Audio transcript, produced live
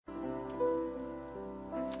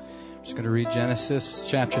Just going to read Genesis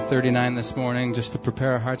chapter 39 this morning just to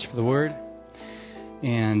prepare our hearts for the Word.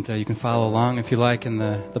 And you can follow along if you like in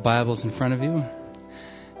the Bibles in front of you.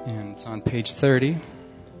 And it's on page 30.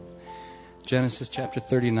 Genesis chapter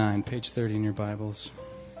 39, page 30 in your Bibles.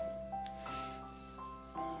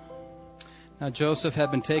 Now Joseph had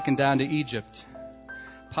been taken down to Egypt.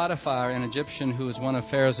 Potiphar, an Egyptian who was one of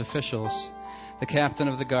Pharaoh's officials, the captain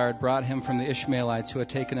of the guard, brought him from the Ishmaelites who had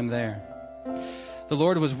taken him there. The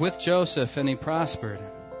Lord was with Joseph, and he prospered.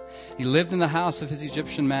 He lived in the house of his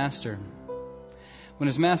Egyptian master. When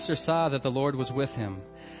his master saw that the Lord was with him,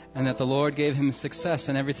 and that the Lord gave him success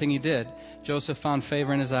in everything he did, Joseph found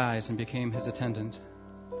favor in his eyes and became his attendant.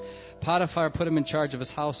 Potiphar put him in charge of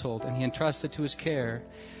his household, and he entrusted to his care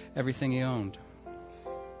everything he owned.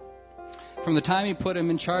 From the time he put him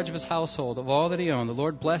in charge of his household, of all that he owned, the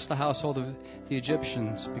Lord blessed the household of the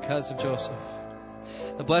Egyptians because of Joseph.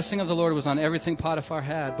 The blessing of the Lord was on everything Potiphar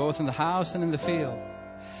had, both in the house and in the field.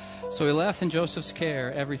 So he left in Joseph's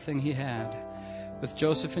care everything he had. With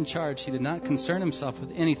Joseph in charge, he did not concern himself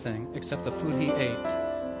with anything except the food he ate.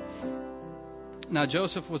 Now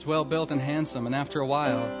Joseph was well built and handsome, and after a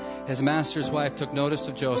while, his master's wife took notice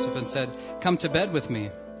of Joseph and said, "Come to bed with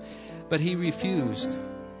me." But he refused.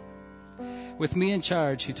 "With me in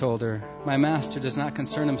charge," he told her, "my master does not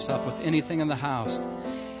concern himself with anything in the house.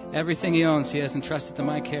 Everything he owns he has entrusted to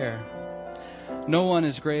my care. No one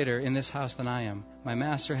is greater in this house than I am. My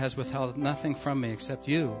master has withheld nothing from me except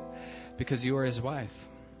you, because you are his wife.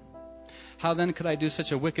 How then could I do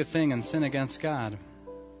such a wicked thing and sin against God?"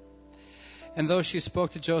 And though she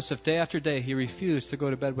spoke to Joseph day after day, he refused to go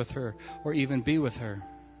to bed with her or even be with her.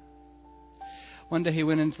 One day he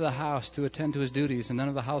went into the house to attend to his duties, and none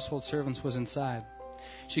of the household servants was inside.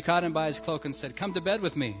 She caught him by his cloak and said, "Come to bed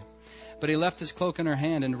with me." But he left his cloak in her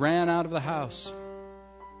hand and ran out of the house.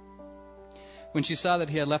 When she saw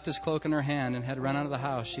that he had left his cloak in her hand and had run out of the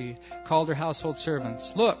house, she called her household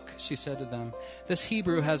servants. "Look," she said to them, "this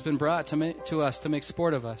Hebrew has been brought to us to make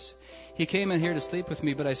sport of us. He came in here to sleep with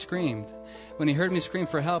me, but I screamed. When he heard me scream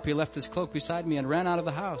for help, he left his cloak beside me and ran out of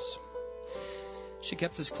the house." She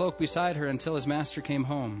kept his cloak beside her until his master came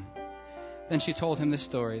home. Then she told him this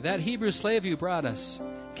story. "That Hebrew slave you brought us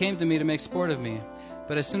came to me to make sport of me.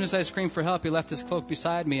 But as soon as I screamed for help, he left his cloak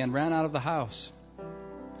beside me and ran out of the house."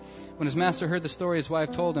 When his master heard the story, his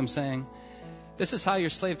wife told him, saying, "This is how your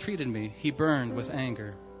slave treated me." He burned with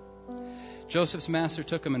anger. Joseph's master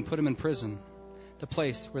took him and put him in prison, the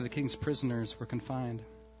place where the king's prisoners were confined.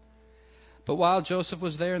 But while Joseph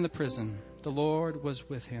was there in the prison, the Lord was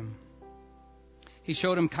with him. He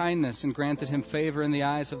showed him kindness and granted him favor in the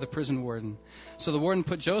eyes of the prison warden. So the warden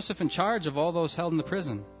put Joseph in charge of all those held in the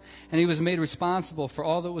prison, and he was made responsible for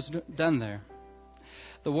all that was done there.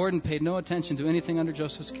 The warden paid no attention to anything under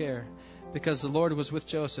Joseph's care, because the Lord was with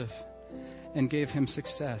Joseph and gave him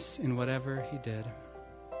success in whatever he did.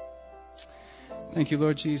 Thank you,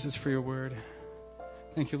 Lord Jesus, for your word.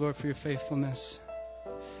 Thank you, Lord, for your faithfulness.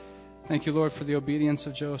 Thank you, Lord, for the obedience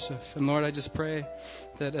of Joseph. And Lord, I just pray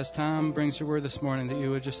that as Tom brings your word this morning, that you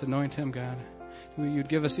would just anoint him, God. That you'd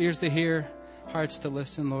give us ears to hear, hearts to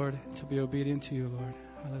listen, Lord, to be obedient to you, Lord.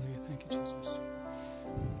 Hallelujah. Thank you, Jesus.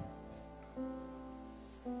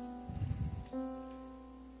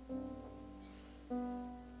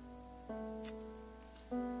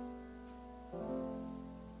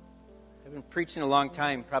 I've been preaching a long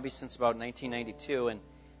time, probably since about 1992, and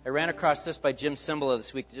I ran across this by Jim Cymbala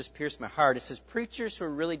this week that just pierced my heart. It says, "Preachers who are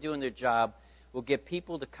really doing their job will get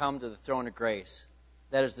people to come to the throne of grace.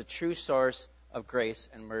 That is the true source of grace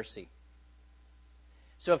and mercy."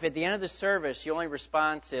 So if at the end of the service your only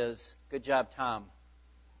response is, "Good job, Tom,"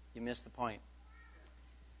 you missed the point.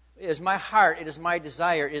 It is my heart, it is my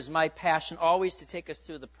desire, it is my passion always to take us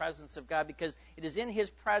through the presence of God, because it is in His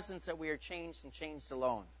presence that we are changed and changed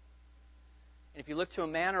alone. And if you look to a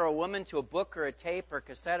man or a woman, to a book or a tape or a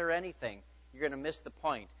cassette or anything, you're going to miss the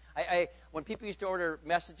point. When people used to order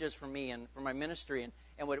messages from me and from my ministry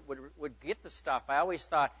and would get the stuff, I always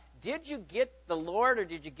thought, did you get the Lord or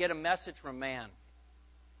did you get a message from man?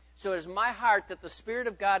 So it is my heart that the Spirit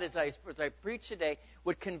of God, as I preach today,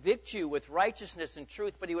 would convict you with righteousness and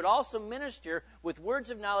truth, but He would also minister with words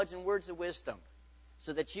of knowledge and words of wisdom,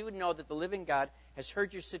 so that you would know that the living God has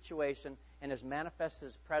heard your situation and has manifested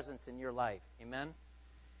His presence in your life. Amen?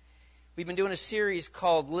 We've been doing a series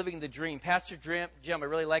called Living the Dream. Pastor Jim, I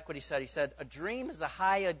really like what he said. He said, a dream is a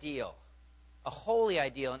high ideal, a holy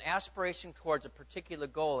ideal, an aspiration towards a particular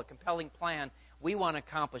goal, a compelling plan we want to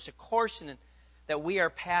accomplish, a course that we are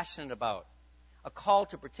passionate about, a call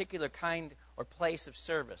to a particular kind or place of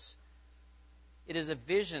service. It is a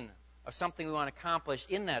vision of something we want to accomplish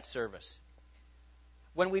in that service.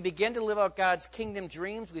 When we begin to live out God's kingdom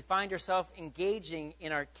dreams, we find ourselves engaging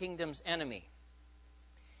in our kingdom's enemy.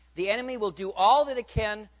 The enemy will do all that it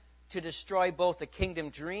can to destroy both a kingdom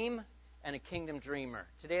dream and a kingdom dreamer.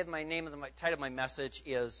 Today, my title of my message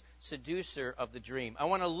is Seducer of the Dream. I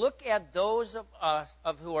want to look at those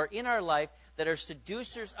of who are in our life that are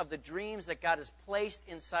seducers of the dreams that God has placed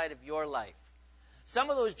inside of your life. Some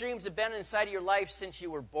of those dreams have been inside of your life since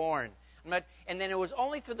you were born. And then it was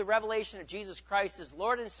only through the revelation of Jesus Christ as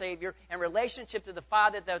Lord and Savior and relationship to the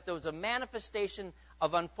Father that there was a manifestation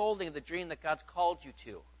of unfolding of the dream that God's called you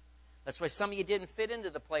to. That's why some of you didn't fit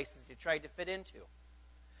into the places you tried to fit into.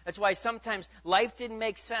 That's why sometimes life didn't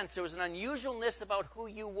make sense. There was an unusualness about who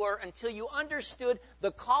you were until you understood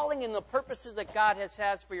the calling and the purposes that God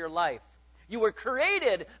has for your life. You were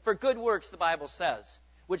created for good works, the Bible says,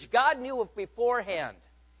 which God knew of beforehand,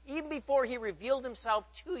 even before He revealed Himself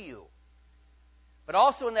to you. But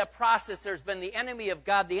also in that process, there's been the enemy of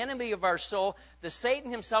God, the enemy of our soul, the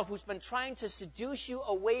Satan himself, who's been trying to seduce you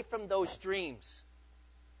away from those dreams.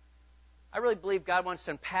 I really believe God wants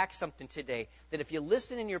to unpack something today, that if you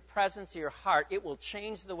listen in your presence, your heart, it will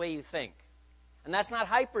change the way you think. And that's not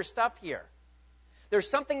hyper stuff here. There's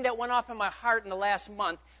something that went off in my heart in the last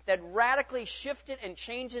month that radically shifted and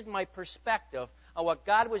changes my perspective on what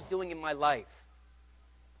God was doing in my life.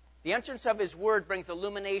 The entrance of His Word brings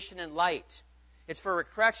illumination and light. It's for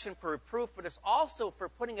correction, for reproof, but it's also for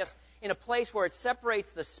putting us in a place where it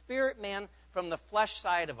separates the spirit man from the flesh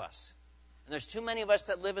side of us. And there's too many of us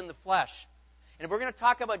that live in the flesh. And if we're going to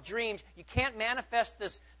talk about dreams, you can't manifest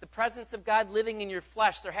the presence of God living in your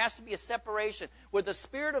flesh. There has to be a separation where the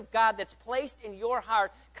Spirit of God that's placed in your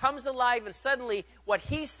heart comes alive, and suddenly what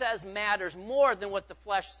He says matters more than what the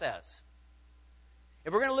flesh says.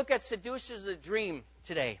 If we're going to look at seducers of the dream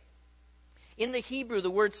today, in the Hebrew,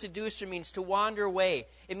 the word seducer means to wander away.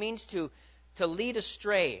 It means to lead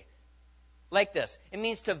astray. Like this. It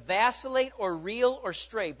means to vacillate or reel or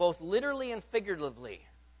stray, both literally and figuratively.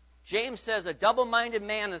 James says a double-minded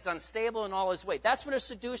man is unstable in all his way. That's what a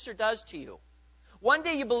seducer does to you. One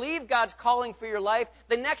day you believe God's calling for your life.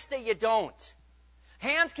 The next day you don't.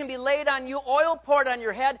 Hands can be laid on you, oil poured on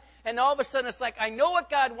your head, and all of a sudden it's like, I know what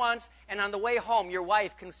God wants, and on the way home your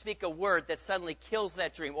wife can speak a word that suddenly kills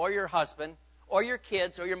that dream, or your husband, or your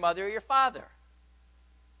kids, or your mother, or your father.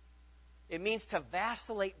 It means to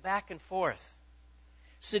vacillate back and forth.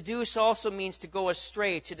 Seduce also means to go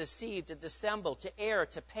astray, to deceive, to dissemble, to err,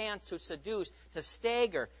 to pant, to seduce, to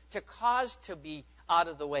stagger, to cause to be out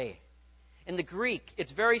of the way. In the Greek,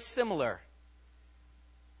 it's very similar.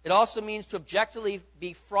 It also means to objectively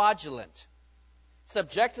be fraudulent,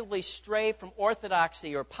 subjectively stray from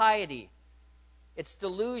orthodoxy or piety. It's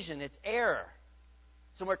delusion, it's error.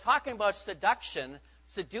 So when we're talking about seduction,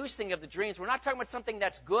 seducing of the dreams, we're not talking about something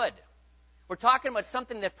that's good. We're talking about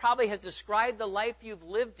something that probably has described the life you've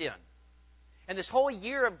lived in. And this whole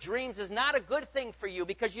year of dreams is not a good thing for you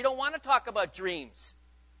because you don't want to talk about dreams.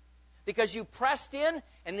 Because you pressed in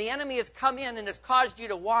and the enemy has come in and has caused you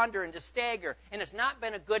to wander and to stagger. And it's not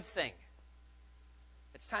been a good thing.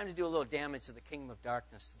 It's time to do a little damage to the kingdom of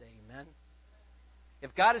darkness today. Amen?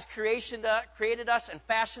 If God has created us and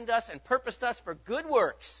fashioned us and purposed us for good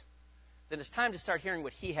works, then it's time to start hearing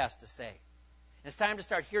what He has to say. And it's time to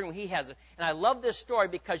start hearing what He has. And I love this story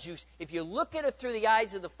because if you look at it through the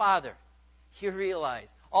eyes of the Father, you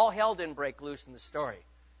realize all hell didn't break loose in the story.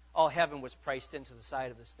 All heaven was priced into the side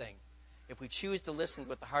of this thing, if we choose to listen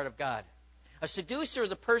with the heart of God. A seducer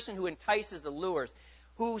is a person who entices, allures,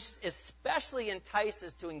 who especially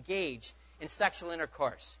entices to engage in sexual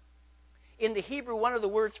intercourse. In the Hebrew, one of the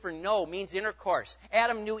words for know means intercourse.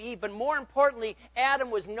 Adam knew Eve, but more importantly, Adam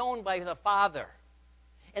was known by the Father.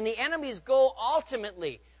 And the enemy's goal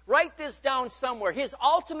ultimately, write this down somewhere, his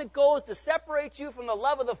ultimate goal is to separate you from the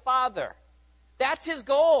love of the Father. That's his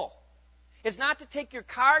goal. It's not to take your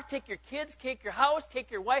car, take your kids, take your house, take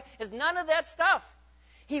your wife. It's none of that stuff.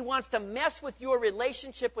 He wants to mess with your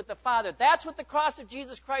relationship with the Father. That's what the cross of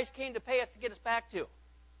Jesus Christ came to pay us to get us back to.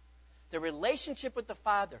 The relationship with the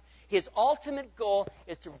Father. His ultimate goal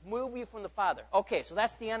is to remove you from the Father. Okay, so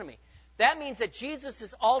that's the enemy. That means that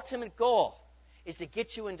Jesus' ultimate goal is to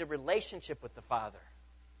get you into relationship with the Father.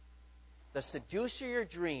 The seducer of your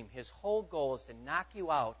dream, his whole goal is to knock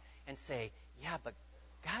you out and say, yeah, but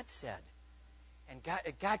God said, and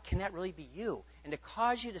God, can that really be you? And to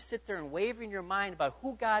cause you to sit there and waver in your mind about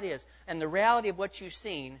who God is and the reality of what you've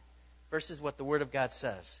seen versus what the Word of God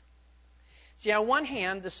says. See, on one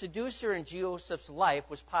hand, the seducer in Joseph's life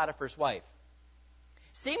was Potiphar's wife.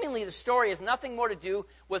 Seemingly, the story has nothing more to do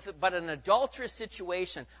with but an adulterous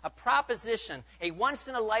situation, a proposition, a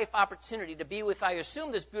once-in-a-life opportunity to be with, I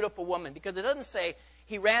assume, this beautiful woman, because it doesn't say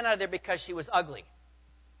he ran out of there because she was ugly.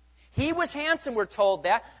 He was handsome, we're told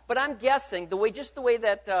that, but I'm guessing, the way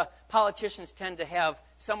that politicians tend to have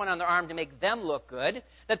someone on their arm to make them look good,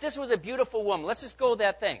 that this was a beautiful woman. Let's just go with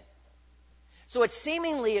that thing. So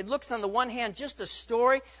it looks on the one hand just a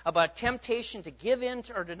story about temptation to give in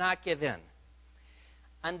or to not give in.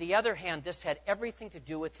 On the other hand, this had everything to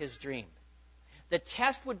do with his dream. The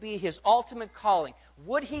test would be his ultimate calling.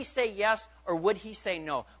 Would he say yes or would he say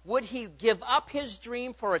no? Would he give up his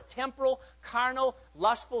dream for a temporal, carnal,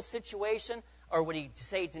 lustful situation, or would he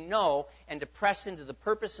say no and to press into the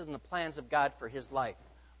purposes and the plans of God for his life?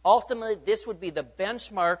 Ultimately, this would be the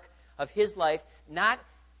benchmark of his life, not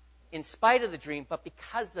in spite of the dream, but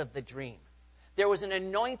because of the dream. There was an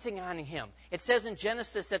anointing on him. It says in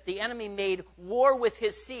Genesis that the enemy made war with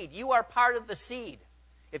his seed. You are part of the seed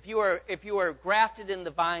if you are grafted in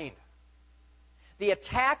the vine. The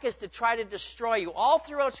attack is to try to destroy you. All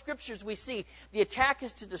throughout Scriptures we see the attack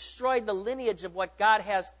is to destroy the lineage of what God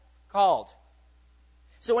has called.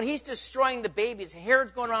 So when he's destroying the babies,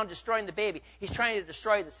 Herod's going around destroying the baby, he's trying to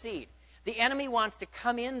destroy the seed. The enemy wants to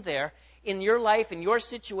come in there in your life, in your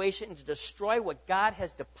situation, and to destroy what God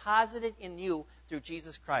has deposited in you through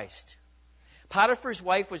Jesus Christ. Potiphar's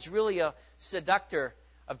wife was really a seductor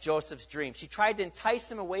of Joseph's dream. She tried to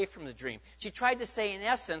entice him away from the dream. She tried to say, in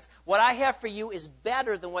essence, what I have for you is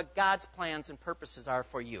better than what God's plans and purposes are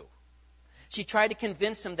for you. She tried to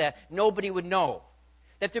convince him that nobody would know,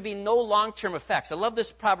 that there'd be no long-term effects. I love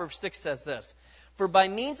this. Proverbs 6 says this, for by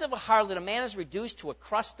means of a harlot, a man is reduced to a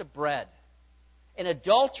crust of bread. An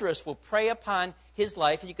adulteress will prey upon his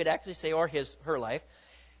life, you could actually say, or her life.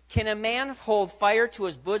 Can a man hold fire to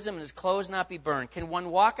his bosom and his clothes not be burned? Can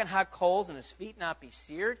one walk on hot coals and his feet not be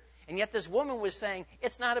seared? And yet this woman was saying,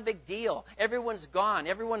 it's not a big deal. Everyone's gone.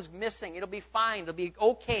 Everyone's missing. It'll be fine. It'll be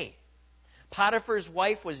okay. Potiphar's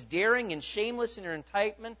wife was daring and shameless in her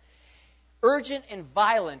enticement, urgent and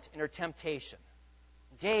violent in her temptation.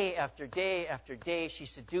 Day after day after day, she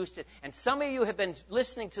seduced it. And some of you have been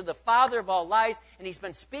listening to the father of all lies, and he's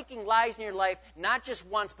been speaking lies in your life, not just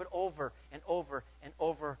once, but over and over and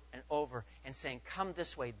over and over, and saying, come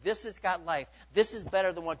this way. This has got life. This is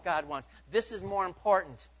better than what God wants. This is more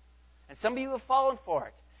important. And some of you have fallen for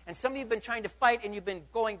it. And some of you have been trying to fight, and you've been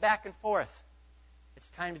going back and forth.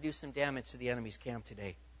 It's time to do some damage to the enemy's camp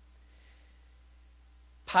today.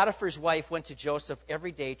 Potiphar's wife went to Joseph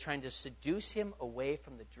every day trying to seduce him away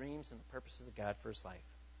from the dreams and the purposes of God for his life.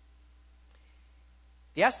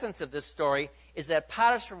 The essence of this story is that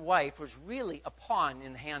Potiphar's wife was really a pawn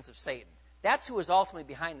in the hands of Satan. That's who was ultimately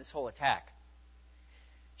behind this whole attack.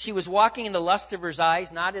 She was walking in the lust of her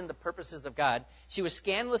eyes, not in the purposes of God. She was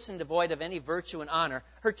scandalous and devoid of any virtue and honor.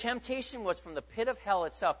 Her temptation was from the pit of hell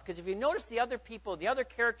itself. Because if you notice the other people, the other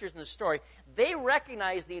characters in the story, they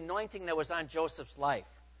recognized the anointing that was on Joseph's life.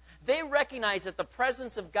 They recognized that the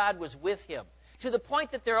presence of God was with him, to the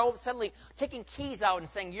point that they're suddenly taking keys out and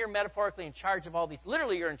saying, you're metaphorically in charge of all these.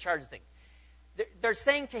 Literally, you're in charge of things. They're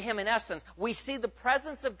saying to him, in essence, we see the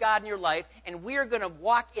presence of God in your life, and we are going to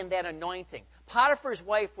walk in that anointing. Potiphar's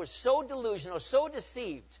wife was so delusional, so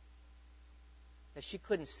deceived, that she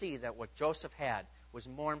couldn't see that what Joseph had was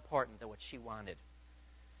more important than what she wanted.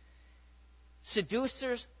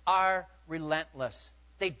 Seducers are relentless.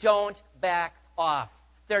 They don't back off.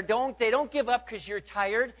 They don't give up because you're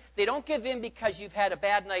tired. They don't give in because you've had a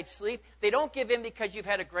bad night's sleep. They don't give in because you've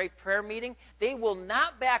had a great prayer meeting. They will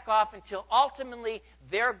not back off until ultimately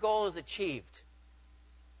their goal is achieved.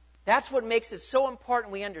 That's what makes it so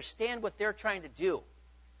important we understand what they're trying to do.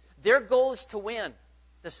 Their goal is to win.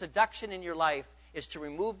 The seduction in your life is to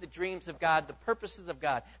remove the dreams of God, the purposes of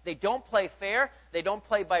God. They don't play fair. They don't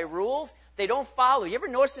play by rules. They don't follow. You ever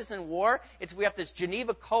notice this in war? We have this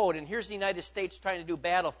Geneva Code, and here's the United States trying to do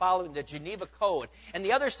battle following the Geneva Code. And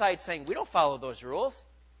the other side saying, we don't follow those rules.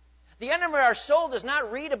 The enemy of our soul does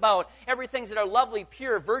not read about everything that are lovely,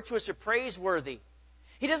 pure, virtuous, or praiseworthy.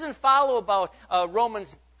 He doesn't follow about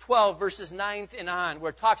Romans 12, verses 9 and on, where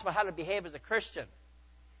it talks about how to behave as a Christian.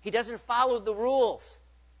 He doesn't follow the rules.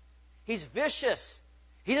 He's vicious.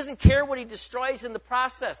 He doesn't care what he destroys in the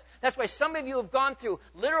process. That's why some of you have gone through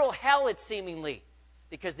literal hell, it seemingly.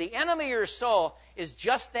 Because the enemy of your soul is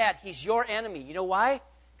just that. He's your enemy. You know why?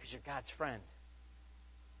 Because you're God's friend.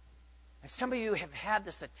 And some of you have had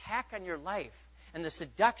this attack on your life and the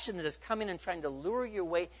seduction that has come in and trying to lure you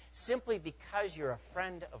away simply because you're a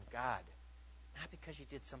friend of God, not because you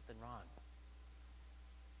did something wrong.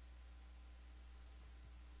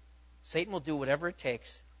 Satan will do whatever it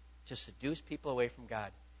takes to seduce people away from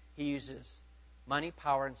God. He uses money,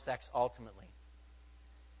 power, and sex ultimately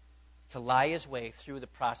to lie his way through the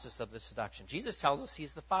process of the seduction. Jesus tells us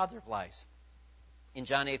he's the father of lies. In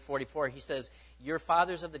John 8:44, he says, "Your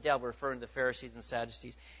fathers of the devil," referring to the Pharisees and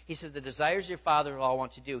Sadducees. He said, "The desires of your father all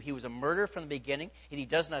want to do." He was a murderer from the beginning, and he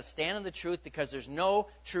does not stand in the truth because there's no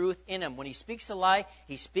truth in him. When he speaks a lie,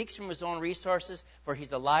 he speaks from his own resources, for he's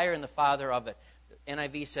the liar and the father of it. The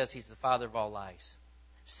NIV says he's the father of all lies.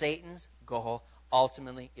 Satan's goal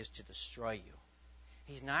ultimately is to destroy you.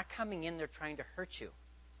 He's not coming in there trying to hurt you.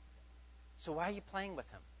 So why are you playing with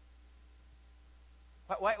him?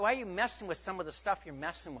 Why are you messing with some of the stuff you're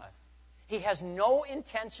messing with? He has no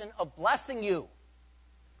intention of blessing you.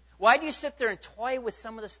 Why do you sit there and toy with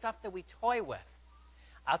some of the stuff that we toy with?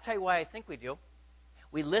 I'll tell you why I think we do.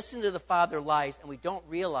 We listen to the father lies, and we don't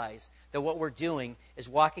realize that what we're doing is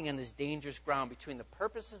walking on this dangerous ground between the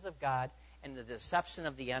purposes of God and the deception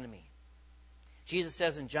of the enemy. Jesus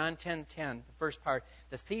says in John 10:10, the first part,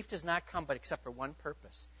 the thief does not come but except for one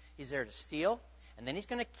purpose. He's there to steal, and then he's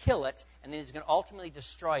going to kill it, and then he's going to ultimately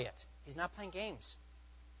destroy it. He's not playing games.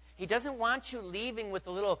 He doesn't want you leaving with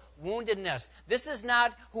a little woundedness. This is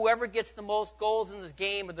not whoever gets the most goals in the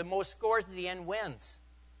game or the most scores at the end wins.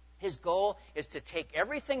 His goal is to take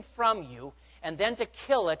everything from you and then to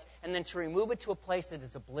kill it and then to remove it to a place that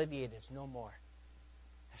is obliviated. It's no more.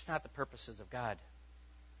 That's not the purposes of God.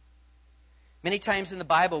 Many times in the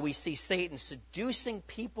Bible, we see Satan seducing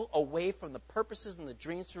people away from the purposes and the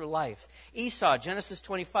dreams through life. Esau, Genesis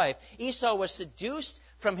 25. Esau was seduced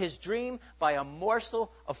from his dream by a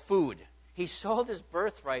morsel of food. He sold his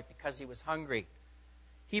birthright because he was hungry.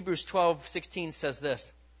 Hebrews 12:16 says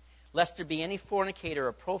this, "Lest there be any fornicator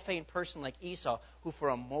or profane person like Esau, who for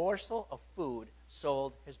a morsel of food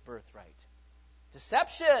sold his birthright."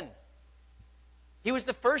 Deception. He was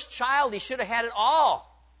the first child. He should have had it all.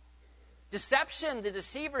 Deception, the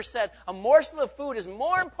deceiver said, a morsel of food is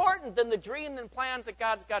more important than the dream and plans that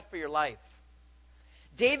God's got for your life.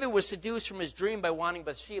 David was seduced from his dream by wanting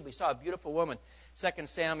Bathsheba. He saw a beautiful woman, 2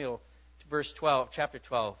 Samuel chapter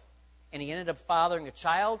 12. And he ended up fathering a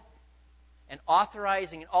child and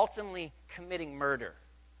authorizing and ultimately committing murder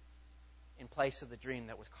in place of the dream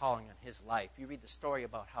that was calling on his life. You read the story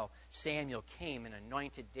about how Samuel came and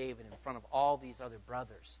anointed David in front of all these other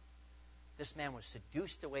brothers. This man was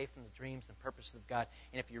seduced away from the dreams and purposes of God.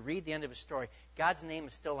 And if you read the end of his story, God's name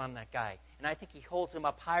is still on that guy. And I think he holds him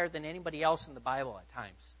up higher than anybody else in the Bible at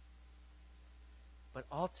times. But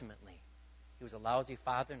ultimately, he was a lousy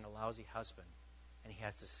father and a lousy husband. And he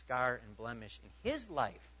has a scar and blemish in his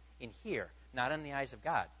life, in here, not in the eyes of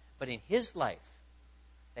God, but in his life,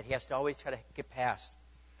 that he has to always try to get past.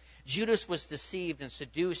 Judas was deceived and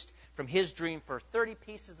seduced from his dream for 30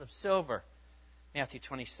 pieces of silver, Matthew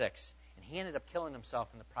 26. And he ended up killing himself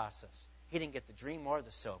in the process. He didn't get the dream or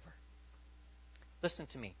the silver. Listen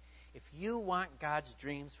to me. If you want God's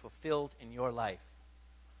dreams fulfilled in your life,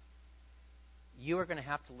 you are going to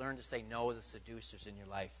have to learn to say no to the seducers in your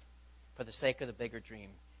life for the sake of the bigger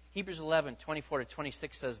dream. Hebrews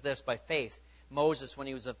 11:24-26 says this, "By faith, Moses, when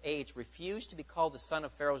he was of age, refused to be called the son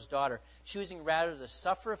of Pharaoh's daughter, choosing rather to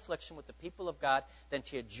suffer affliction with the people of God than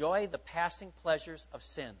to enjoy the passing pleasures of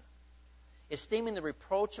sin, esteeming the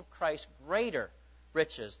reproach of Christ greater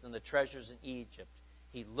riches than the treasures in Egypt.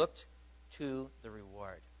 He looked to the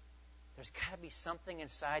reward." There's got to be something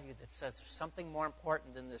inside you that says there's something more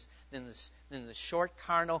important than this short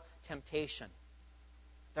carnal temptation.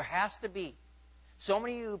 There has to be. So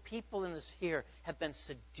many of you people in this here have been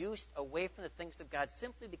seduced away from the things of God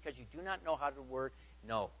simply because you do not know how to word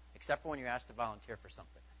no, except for when you're asked to volunteer for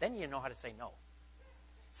something. Then you know how to say no.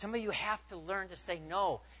 Some of you have to learn to say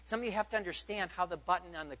no. Some of you have to understand how the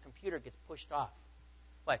button on the computer gets pushed off.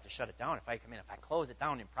 Well, I have to shut it down if I close it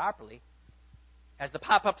down improperly. As the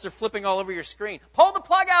pop-ups are flipping all over your screen, pull the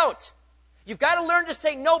plug out. You've got to learn to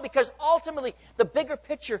say no, because ultimately the bigger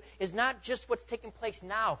picture is not just what's taking place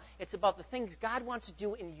now. It's about the things God wants to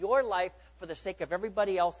do in your life for the sake of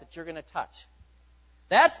everybody else that you're going to touch.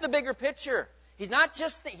 That's the bigger picture. He's not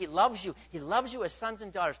just that he loves you. He loves you as sons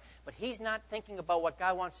and daughters. But he's not thinking about what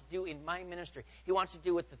God wants to do in my ministry. He wants to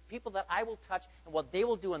do with the people that I will touch and what they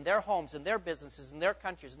will do in their homes, in their businesses, in their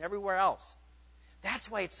countries, and everywhere else. That's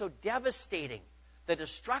why it's so devastating. The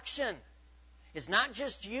destruction is not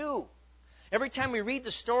just you. Every time we read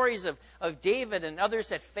the stories of David and others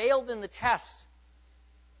that failed in the test,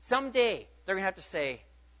 someday they're going to have to say,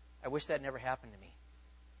 I wish that never happened to me.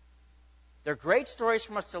 They're great stories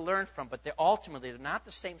for us to learn from, but they're not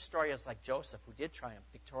the same story as like Joseph, who did triumph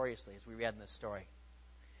victoriously, as we read in this story.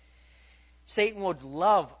 Satan would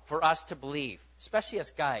love for us to believe, especially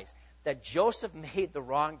us guys, that Joseph made the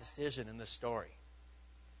wrong decision in this story.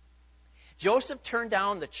 Joseph turned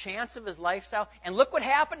down the chance of his lifestyle, and look what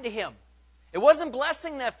happened to him. It wasn't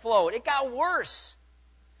blessing that flowed. It got worse.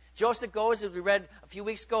 Joseph goes, as we read a few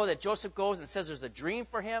weeks ago, that Joseph goes and says there's a dream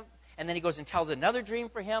for him, and then he goes and tells another dream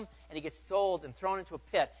for him, and he gets sold and thrown into a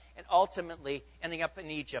pit, and ultimately ending up in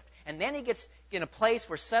Egypt. And then he gets in a place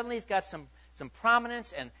where suddenly he's got some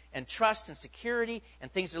prominence and trust and security,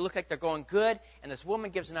 and things that look like they're going good, and this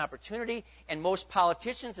woman gives an opportunity, and most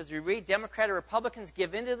politicians, as we read, Democrat or Republicans,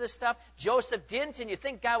 give into this stuff. Joseph didn't, and you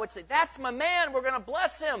think God would say, that's my man, we're going to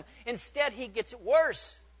bless him. Instead, he gets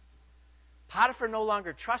worse. Potiphar no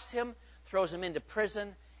longer trusts him, throws him into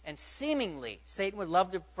prison, and seemingly, Satan would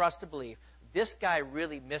love for us to believe, this guy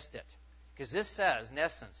really missed it. Because this says, in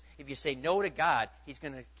essence, if you say no to God, he's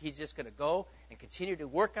just going to go and continue to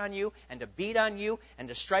work on you and to beat on you and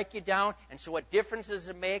to strike you down. And so what difference does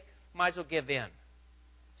it make? Might as well give in.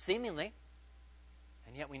 Seemingly.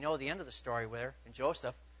 And yet we know the end of the story where, in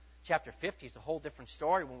Joseph, chapter 50 is a whole different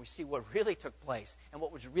story when we see what really took place and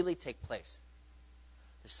what was really take place.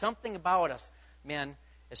 There's something about us, men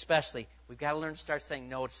especially, we've got to learn to start saying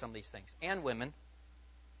no to some of these things. And women.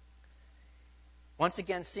 Once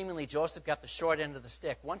again, seemingly, Joseph got the short end of the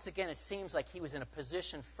stick. Once again, it seems like he was in a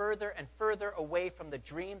position further and further away from the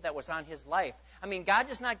dream that was on his life. I mean, God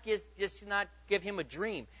does not give him a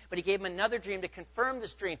dream, but he gave him another dream to confirm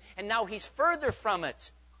this dream. And now he's further from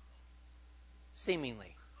it,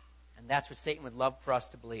 seemingly. And that's what Satan would love for us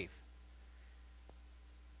to believe.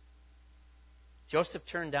 Joseph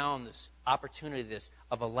turned down this opportunity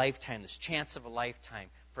of a lifetime, this chance of a lifetime,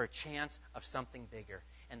 for a chance of something bigger.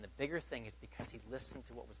 And the bigger thing is because he listened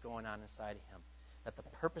to what was going on inside of him. That the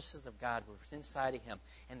purposes of God were inside of him,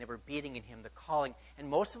 and they were beating in him, the calling. And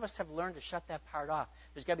most of us have learned to shut that part off.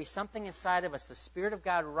 There's got to be something inside of us, the Spirit of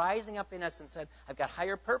God rising up in us and said, I've got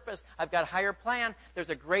higher purpose, I've got higher plan, there's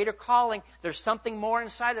a greater calling, there's something more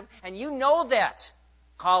inside of it. And you know that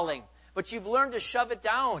calling, but you've learned to shove it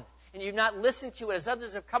down. And you've not listened to it as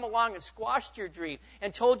others have come along and squashed your dream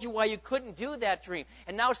and told you why you couldn't do that dream.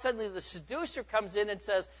 And now suddenly the seducer comes in and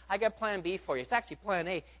says, I got plan B for you. It's actually plan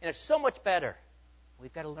A, and it's so much better.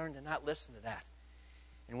 We've got to learn to not listen to that.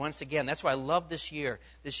 And once again, that's why I love this year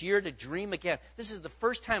to dream again. This is the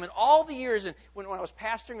first time in all the years when I was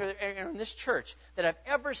pastoring in this church that I've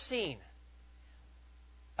ever seen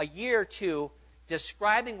a year or two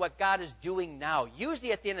describing what God is doing now.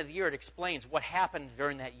 Usually at the end of the year, it explains what happened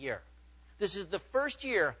during that year. This is the first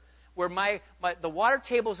year where the water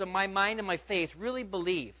tables of my mind and my faith really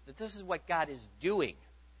believe that this is what God is doing.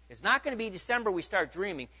 It's not going to be December we start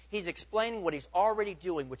dreaming. He's explaining what he's already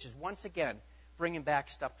doing, which is once again bringing back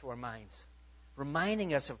stuff to our minds,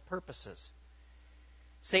 reminding us of purposes.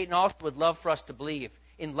 Satan also would love for us to believe,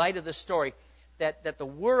 in light of this story, that the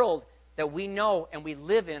world that we know and we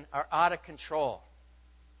live in are out of control.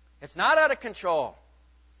 It's not out of control.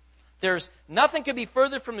 There's nothing could be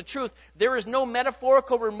further from the truth. There is no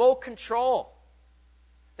metaphorical remote control.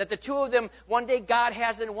 That the two of them, one day God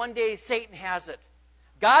has it and one day Satan has it.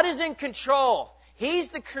 God is in control. He's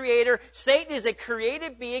the creator. Satan is a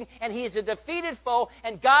created being, and he is a defeated foe,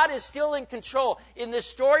 and God is still in control. In this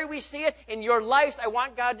story, we see it. In your lives, I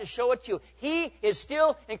want God to show it to you. He is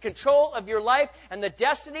still in control of your life, and the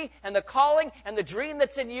destiny and the calling and the dream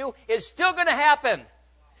that's in you is still going to happen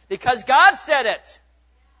because God said it.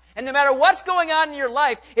 And no matter what's going on in your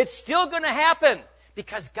life, it's still going to happen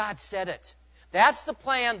because God said it. That's the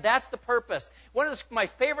plan. That's the purpose. One of my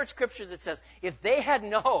favorite scriptures, it says, if they had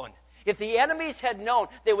known, if the enemies had known,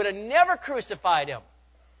 they would have never crucified him.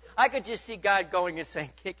 I could just see God going and saying,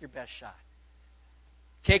 take your best shot.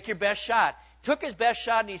 Take your best shot. Took his best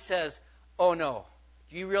shot and he says, oh no,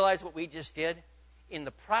 do you realize what we just did? In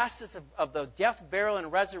the process of the death, burial,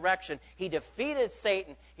 and resurrection, he defeated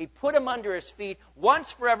Satan. He put him under his feet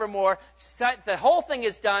once forevermore. The whole thing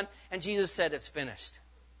is done, and Jesus said it's finished.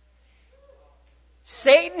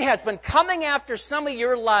 Satan has been coming after some of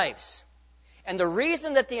your lives. And the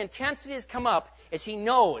reason that the intensity has come up is he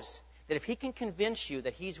knows that if he can convince you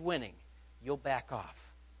that he's winning, you'll back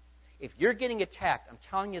off. If you're getting attacked, I'm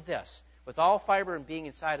telling you this, with all fiber and being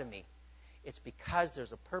inside of me, it's because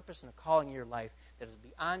there's a purpose and a calling in your life that is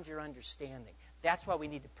beyond your understanding. That's why we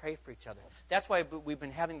need to pray for each other. That's why we've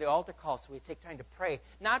been having the altar call, so we take time to pray.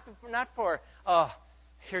 Not for,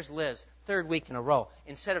 here's Liz, third week in a row.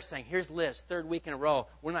 Instead of saying, here's Liz, third week in a row,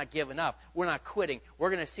 we're not giving up. We're not quitting. We're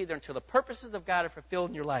going to see there until the purposes of God are fulfilled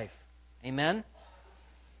in your life. Amen?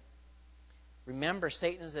 Remember,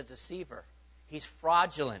 Satan is a deceiver. He's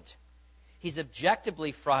fraudulent. He's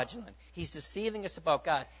objectively fraudulent. He's deceiving us about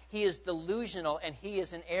God. He is delusional, and he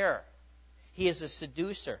is in error. He is a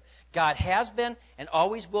seducer. God has been and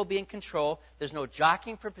always will be in control. There's no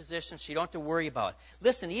jockeying for position, so you don't have to worry about it.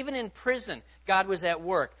 Listen, even in prison, God was at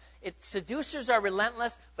work. Seducers are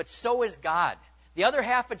relentless, but so is God. The other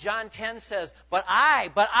half of John 10 says, but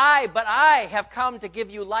I have come to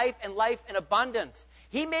give you life and life in abundance.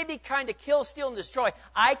 He may be kind to kill, steal, and destroy.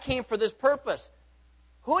 I came for this purpose.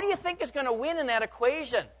 Who do you think is going to win in that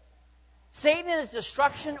equation? Satan and his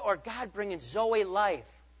destruction, or God bringing Zoe life,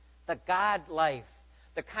 the God life,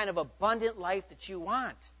 the kind of abundant life that you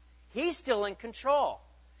want? He's still in control.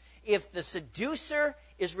 If the seducer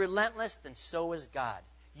is relentless, then so is God.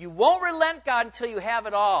 You won't relent, God, until you have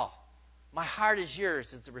it all. My heart is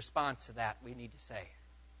yours is the response to that we need to say.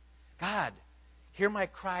 God, hear my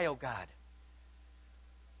cry, O God.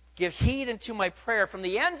 Give heed unto my prayer. From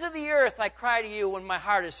the ends of the earth I cry to you when my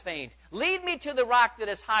heart is faint. Lead me to the rock that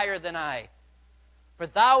is higher than I. For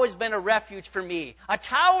thou hast been a refuge for me, a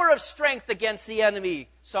tower of strength against the enemy,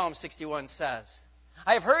 Psalm 61 says.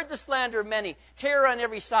 I have heard the slander of many, terror on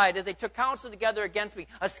every side, as they took counsel together against me,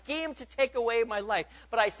 a scheme to take away my life.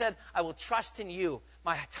 But I said, I will trust in you.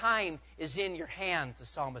 My time is in your hands, the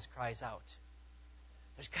psalmist cries out.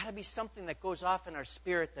 There's got to be something that goes off in our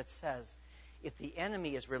spirit that says, if the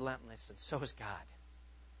enemy is relentless, and so is God.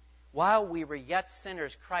 While we were yet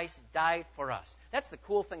sinners, Christ died for us. That's the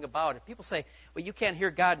cool thing about it. People say, well, you can't hear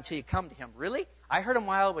God until you come to Him. Really? I heard Him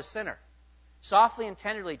while I was a sinner. Softly and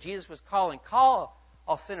tenderly, Jesus was calling, call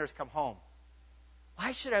all sinners, come home.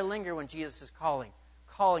 Why should I linger when Jesus is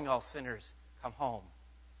calling all sinners, come home?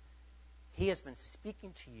 He has been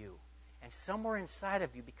speaking to you, and somewhere inside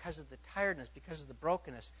of you, because of the tiredness, because of the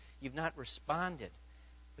brokenness, you've not responded.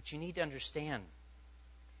 But you need to understand,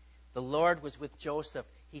 the Lord was with Joseph.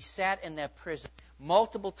 He sat in that prison.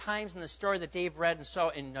 Multiple times in the story that Dave read and saw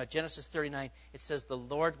in Genesis 39, it says the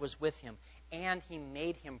Lord was with him, and He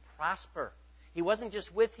made him prosper. He wasn't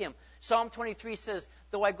just with him. Psalm 23 says,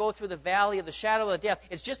 though I go through the valley of the shadow of death,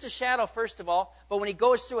 it's just a shadow, first of all, but when He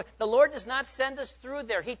goes through it, the Lord does not send us through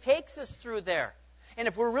there. He takes us through there. And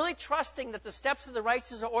if we're really trusting that the steps of the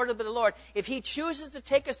righteous are ordered by the Lord, if He chooses to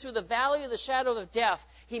take us through the valley of the shadow of death,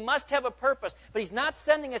 He must have a purpose. But He's not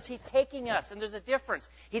sending us, He's taking us. And there's a difference.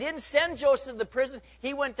 He didn't send Joseph to the prison.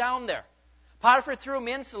 He went down there. Potiphar threw him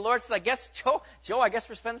in, so the Lord said, Joe, I guess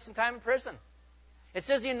we're spending some time in prison. It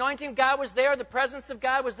says the anointing of God was there, the presence of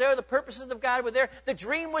God was there, the purposes of God were there. The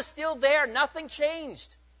dream was still there. Nothing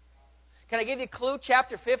changed. Can I give you a clue?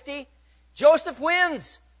 Chapter 50. Joseph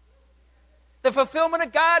wins. The fulfillment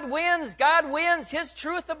of God wins. God wins. His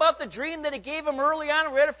truth about the dream that He gave him early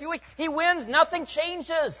on, we read a few weeks, He wins. Nothing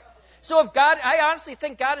changes. So if God, I honestly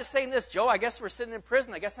think God is saying this, Joe, I guess we're sitting in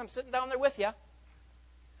prison. I guess I'm sitting down there with you.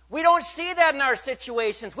 We don't see that in our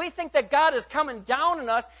situations. We think that God is coming down on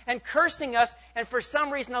us and cursing us, and for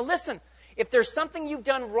some reason, now listen, if there's something you've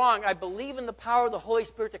done wrong, I believe in the power of the Holy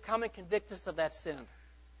Spirit to come and convict us of that sin.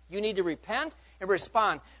 You need to repent and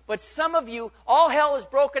respond. But some of you, all hell is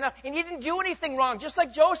broken up, and you didn't do anything wrong, just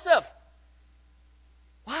like Joseph.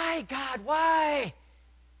 Why, God, why?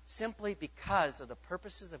 Simply because of the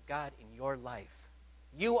purposes of God in your life.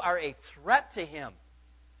 You are a threat to Him.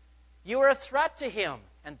 You are a threat to Him.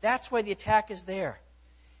 And that's why the attack is there.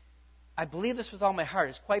 I believe this with all my heart.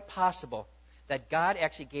 It's quite possible that God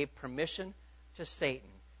actually gave permission to Satan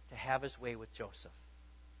to have his way with Joseph.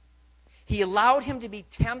 He allowed him to be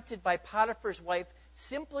tempted by Potiphar's wife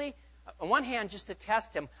simply, on one hand, just to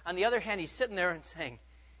test him. On the other hand, he's sitting there and saying,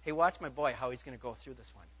 hey, watch my boy, how he's going to go through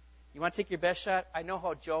this one. You want to take your best shot? I know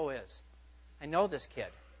how Joe is. I know this kid.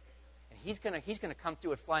 And he's going to come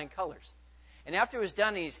through with flying colors. And after it was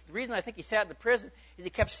done, the reason I think he sat in the prison is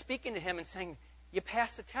he kept speaking to him and saying, you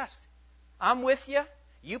passed the test. I'm with you.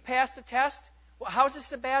 You passed the test. Well, how is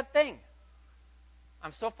this a bad thing?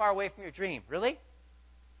 I'm so far away from your dream. Really?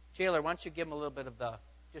 Jailer, why don't you give him a little bit of the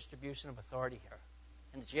distribution of authority here?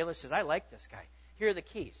 And the jailer says, I like this guy. Here are the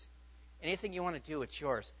keys. Anything you want to do, it's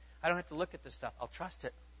yours. I don't have to look at this stuff. I'll trust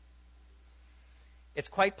it. It's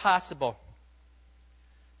quite possible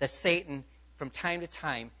that Satan, from time to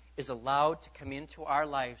time, is allowed to come into our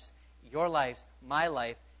lives, your lives, my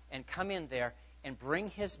life, and come in there and bring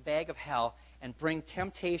his bag of hell and bring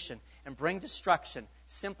temptation and bring destruction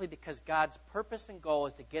simply because God's purpose and goal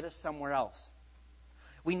is to get us somewhere else.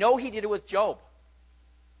 We know He did it with Job.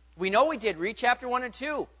 We know He did. Read chapter 1 and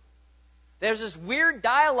 2. There's this weird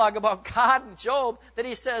dialogue about God and Job that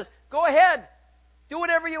He says, go ahead, do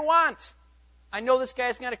whatever you want. I know this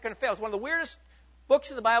guy's not going to fail. It's one of the weirdest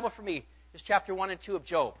books of the Bible for me. Is chapter 1 and 2 of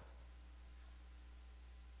Job.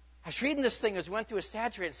 I was reading this thing as we went through a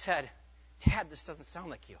saturate and said, Dad, this doesn't sound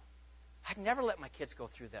like you. I'd never let my kids go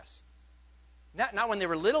through this. Not when they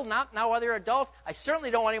were little, not now while they're adults. I certainly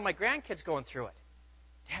don't want any of my grandkids going through it.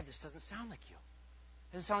 Dad, this doesn't sound like you.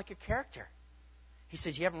 It doesn't sound like your character. He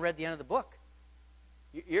says, you haven't read the end of the book.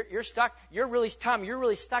 You're stuck. You're really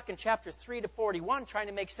stuck in chapter 3 to 41 trying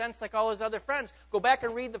to make sense like all his other friends. Go back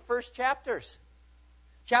and read the first chapters.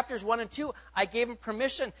 Chapters 1 and 2, I gave him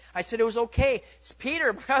permission. I said it was okay. It's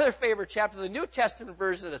Peter, my other favorite chapter, the New Testament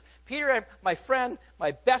version of this. Peter, my friend,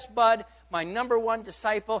 my best bud, my number one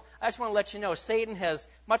disciple. I just want to let you know, Satan has,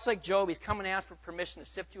 much like Job, he's come and asked for permission to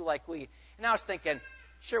sift you like wheat. And I was thinking,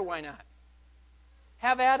 sure, why not?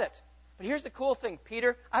 Have at it. But here's the cool thing,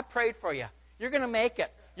 Peter, I prayed for you. You're going to make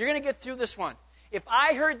it. You're going to get through this one. If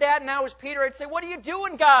I heard that and I was Peter, I'd say, what are you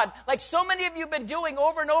doing, God? Like so many of you have been doing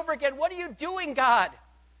over and over again. What are you doing, God?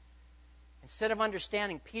 Instead of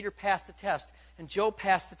understanding, Peter passed the test, and Job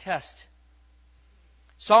passed the test.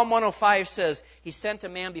 Psalm 105 says, he sent a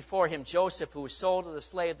man before him, Joseph, who was sold as a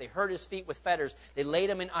slave. They hurt his feet with fetters. They laid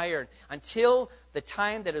him in iron. Until the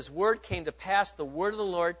time that his word came to pass, the word of the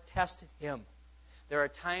Lord tested him. There are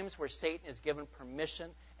times where Satan is given permission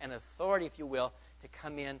and authority, if you will, to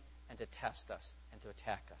come in and to test us and to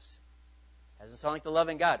attack us. Doesn't sound like the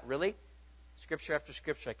loving God. Really? Scripture after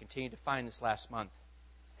scripture I continued to find this last month.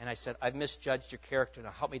 And I said, I've misjudged your character. Now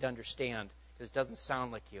help me to understand, because it doesn't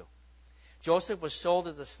sound like you. Joseph was sold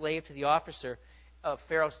as a slave to the officer of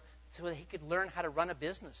Pharaoh so that he could learn how to run a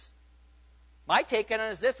business. My take on it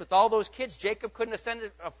is this. With all those kids, Jacob couldn't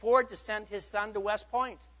afford to send his son to West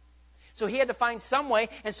Point. So he had to find some way,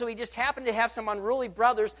 and so he just happened to have some unruly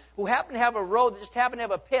brothers who happened to have a road that just happened to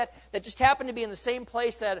have a pit that just happened to be in the same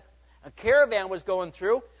place that a caravan was going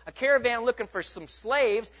through, a caravan looking for some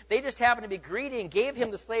slaves. They just happened to be greedy and gave him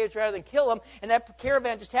the slaves rather than kill them, and that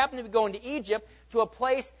caravan just happened to be going to Egypt, to a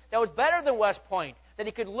place that was better than West Point, that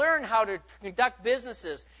he could learn how to conduct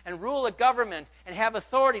businesses and rule a government and have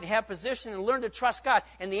authority and have position and learn to trust God.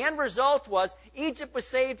 And the end result was Egypt was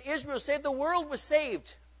saved, Israel was saved, the world was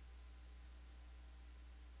saved.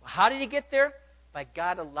 How did he get there? By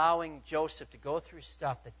God allowing Joseph to go through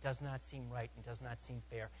stuff that does not seem right and does not seem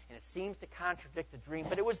fair. And it seems to contradict the dream,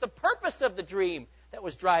 but it was the purpose of the dream that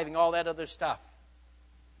was driving all that other stuff.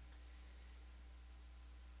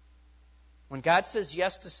 When God says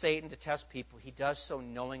yes to Satan to test people, he does so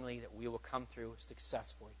knowingly that we will come through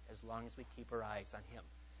successfully as long as we keep our eyes on him.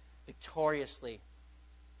 Victoriously.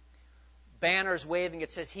 Banners waving, it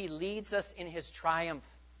says he leads us in his triumph.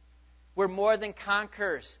 We're more than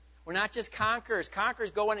conquerors. We're not just conquerors.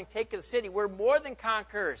 Conquerors go in and take the city. We're more than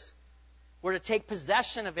conquerors. We're to take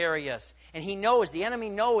possession of areas. And he knows, the enemy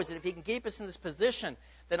knows that if he can keep us in this position,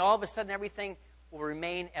 then all of a sudden everything will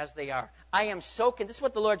remain as they are. I am so this is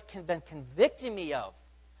what the Lord has been convicting me of.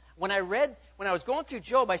 When I was going through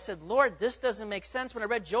Job, I said, Lord, this doesn't make sense. When I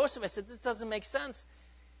read Joseph, I said, this doesn't make sense.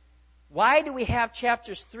 Why do we have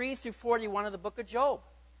chapters 3 through 41 of the book of Job?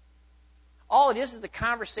 All it is the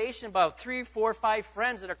conversation about 3, 4, 5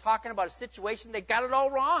 friends that are talking about a situation. They got it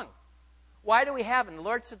all wrong. Why do we have it? And the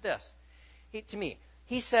Lord said this to me.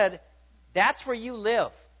 He said, that's where you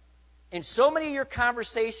live. In so many of your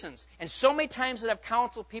conversations, and so many times that I've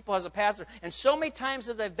counseled people as a pastor, and so many times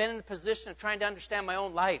that I've been in the position of trying to understand my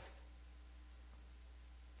own life,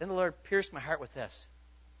 then the Lord pierced my heart with this.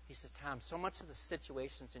 He says, Tom, so much of the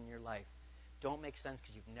situations in your life don't make sense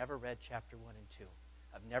because you've never read chapter 1 and 2.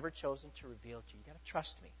 I've never chosen to reveal it to you. You've got to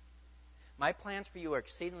trust me. My plans for you are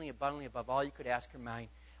exceedingly abundantly above all you could ask or mind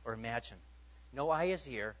or imagine. No eye has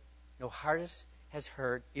ear, no heart has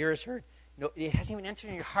heard, ear has heard. No, it hasn't even entered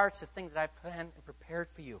in your hearts the thing that I've planned and prepared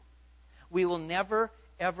for you. We will never,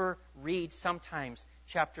 ever read sometimes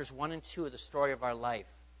chapters 1 and 2 of the story of our life.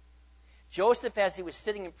 Joseph, as he was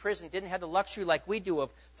sitting in prison, didn't have the luxury like we do of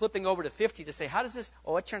flipping over to 50 to say, how does this?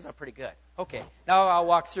 Oh, it turns out pretty good. Okay, now I'll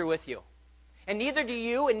walk through with you. And neither do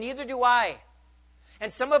you, and neither do I.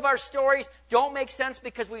 And some of our stories don't make sense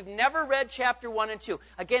because we've never read chapter 1 and 2.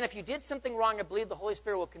 Again, if you did something wrong, I believe the Holy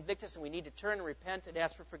Spirit will convict us, and we need to turn and repent and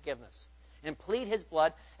ask for forgiveness. And plead his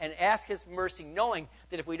blood and ask his mercy, knowing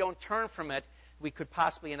that if we don't turn from it, we could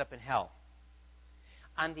possibly end up in hell.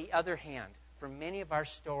 On the other hand, for many of our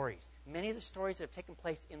stories, many of the stories that have taken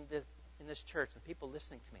place in this church, and people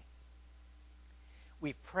listening to me,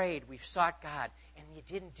 we've prayed, we've sought God, and you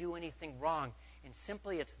didn't do anything wrong. And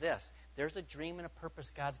simply it's this. There's a dream and a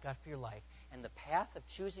purpose God's got for your life. And the path of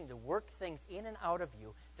choosing to work things in and out of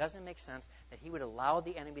you doesn't make sense that he would allow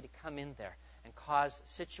the enemy to come in there. and cause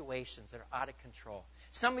situations that are out of control.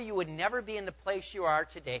 Some of you would never be in the place you are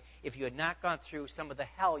today if you had not gone through some of the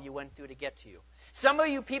hell you went through to get to you. Some of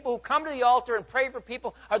you people who come to the altar and pray for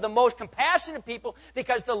people are the most compassionate people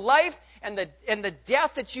because the life and the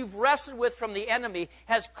death that you've wrestled with from the enemy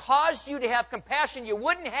has caused you to have compassion you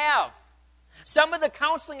wouldn't have. Some of the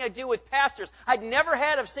counseling I do with pastors, I'd never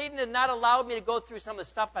had if Satan had not allowed me to go through some of the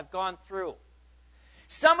stuff I've gone through.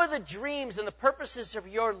 Some of the dreams and the purposes of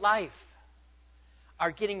your life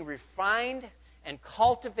are getting refined and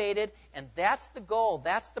cultivated, and that's the goal.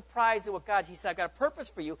 That's the prize of what God, He said, I've got a purpose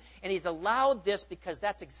for you, and He's allowed this because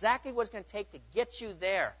that's exactly what it's going to take to get you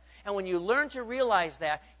there. And when you learn to realize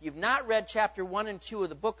that, you've not read chapter 1 and 2 of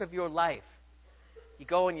the book of your life. You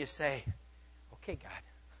go and you say, okay, God,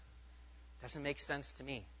 doesn't make sense to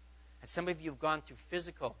me. And some of you have gone through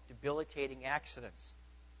physical, debilitating accidents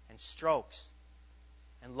and strokes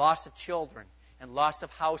and loss of children and loss of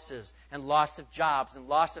houses, and loss of jobs, and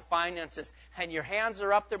loss of finances, and your hands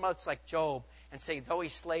are up there much like Job, and saying, though he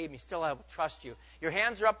slayed me, still I will trust you. Your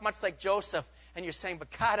hands are up much like Joseph, and you're saying, but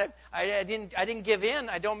God, I didn't give in.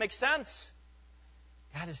 I don't make sense.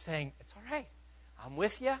 God is saying, it's all right. I'm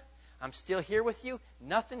with you. I'm still here with you.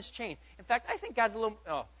 Nothing's changed. In fact, I think God's a little...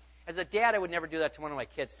 as a dad, I would never do that to one of my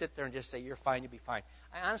kids, sit there and just say, you're fine, you'll be fine.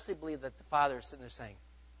 I honestly believe that the father is sitting there saying,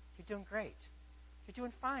 you're doing great. You're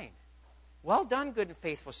doing fine. Well done, good and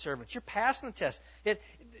faithful servant. You're passing the test.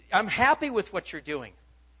 I'm happy with what you're doing.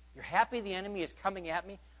 You're happy the enemy is coming at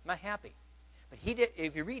me? I'm not happy. But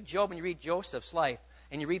if you read Job and you read Joseph's life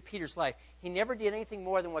and you read Peter's life, he never did anything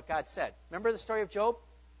more than what God said. Remember the story of Job?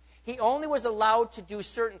 He only was allowed to do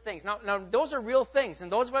certain things. Now, those are real things.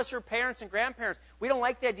 And those of us who are parents and grandparents, we don't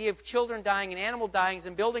like the idea of children dying and animal dying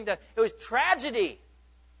and building death. It was tragedy.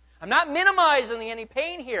 I'm not minimizing any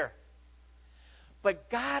pain here.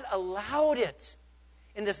 But God allowed it.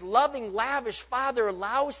 And this loving, lavish Father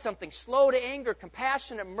allows something slow to anger,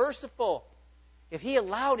 compassionate, merciful. If He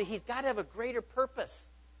allowed it, He's got to have a greater purpose.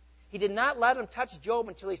 He did not let him touch Job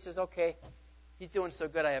until He says, okay, he's doing so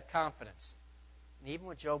good, I have confidence. And even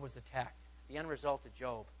when Job was attacked, the end result of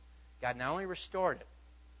Job, God not only restored it,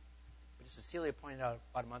 but as Cecilia pointed out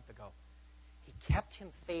about a month ago, He kept him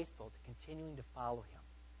faithful to continuing to follow Him.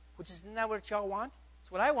 Which isn't that what y'all want?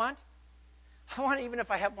 It's what I want. I want, even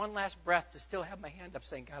if I have one last breath, to still have my hand up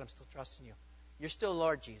saying, God, I'm still trusting you. You're still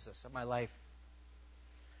Lord Jesus of my life.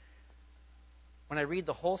 When I read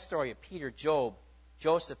the whole story of Peter, Job,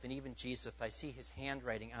 Joseph, and even Jesus, I see His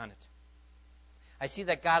handwriting on it. I see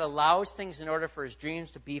that God allows things in order for His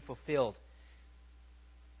dreams to be fulfilled.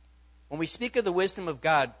 When we speak of the wisdom of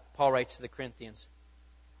God, Paul writes to the Corinthians,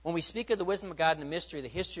 when we speak of the wisdom of God in the mystery, the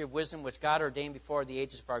history of wisdom which God ordained before the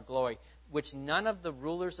ages for our glory, which none of the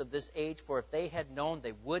rulers of this age, for if they had known,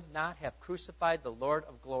 they would not have crucified the Lord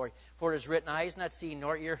of glory. For it is written, eye has not seen,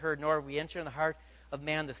 nor ear heard, nor have we entered in the heart of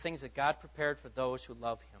man the things that God prepared for those who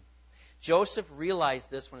love Him. Joseph realized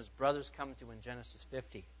this when his brothers come to him in Genesis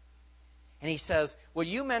 50. And he says, what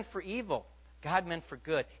you meant for evil, God meant for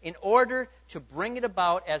good, in order to bring it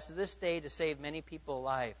about as to this day to save many people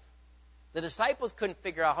alive. The disciples couldn't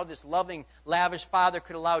figure out how this loving, lavish Father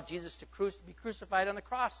could allow Jesus to be crucified on the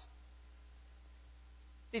cross.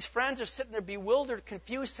 These friends are sitting there bewildered,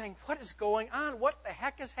 confused, saying, what is going on? What the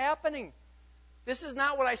heck is happening? This is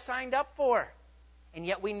not what I signed up for. And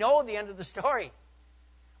yet we know the end of the story.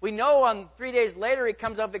 We know 3 days later He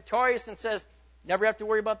comes out victorious and says, never have to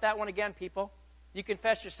worry about that one again, people. You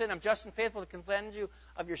confess your sin. I'm just and faithful to cleanse you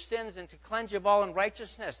of your sins and to cleanse you of all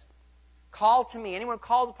unrighteousness. Call to me. Anyone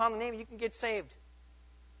calls upon the name, you can get saved.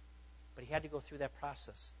 But He had to go through that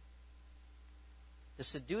process. The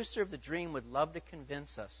seducer of the dream would love to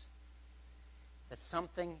convince us that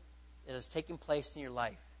something that is taking place in your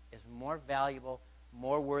life is more valuable,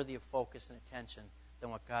 more worthy of focus and attention than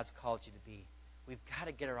what God's called you to be. We've got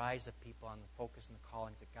to get our eyes up, people, on the focus and the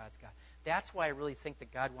callings that God's got. That's why I really think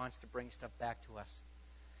that God wants to bring stuff back to us.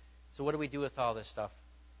 So what do we do with all this stuff?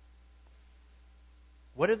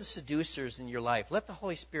 What are the seducers in your life? Let the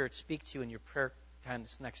Holy Spirit speak to you in your prayer time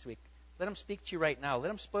this next week. Let Him speak to you right now.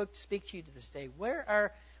 Let Him speak to you to this day.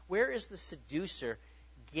 Where is the seducer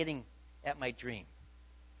getting at my dream?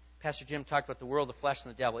 Pastor Jim talked about the world, the flesh,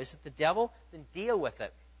 and the devil. Is it the devil? Then deal with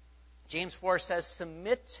it. James 4 says,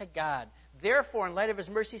 submit to God. Therefore, in light of His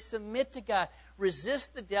mercy, submit to God.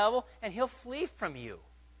 Resist the devil, and he'll flee from you.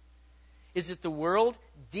 Is it the world?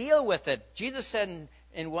 Deal with it. Jesus said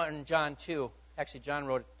in John 2, actually John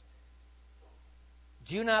wrote it,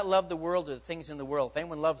 do not love the world or the things in the world. If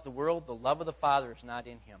anyone loves the world, the love of the Father is not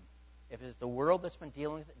in him. If it's the world that's been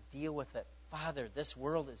dealing with it, deal with it. Father, this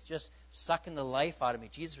world is just sucking the life out of me.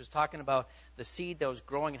 Jesus was talking about the seed that was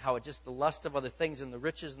growing and how it just the lust of other things and the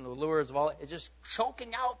riches and the lures of all, it's just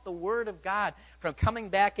choking out the Word of God from coming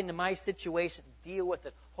back into my situation. Deal with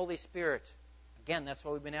it. Holy Spirit. Again, that's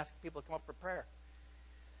why we've been asking people to come up for prayer.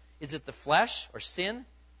 Is it the flesh or sin?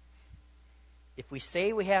 If we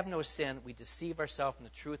say we have no sin, we deceive ourselves and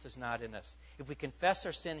the truth is not in us. If we confess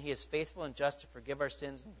our sin, He is faithful and just to forgive our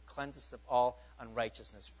sins and to cleanse us of all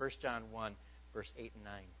unrighteousness. 1 John 1, verse 8 and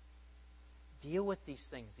 9. Deal with these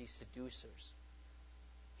things, these seducers.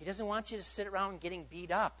 He doesn't want you to sit around getting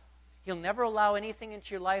beat up. He'll never allow anything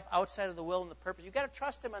into your life outside of the will and the purpose. You've got to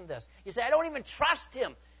trust Him on this. You say, I don't even trust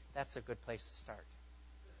Him. That's a good place to start.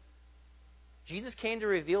 Jesus came to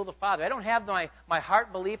reveal the Father. I don't have my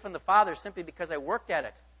heart belief in the Father simply because I worked at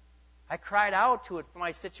it. I cried out to it for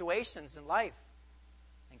my situations in life.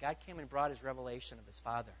 And God came and brought His revelation of His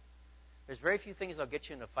Father. There's very few things that'll get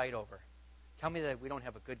you in a fight over. Tell me that we don't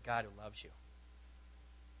have a good God who loves you.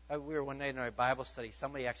 We were one night in our Bible study.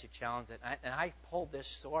 Somebody actually challenged it. And I pulled this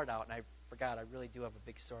sword out, and I forgot I really do have a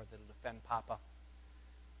big sword that will defend Papa.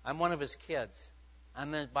 I'm one of His kids.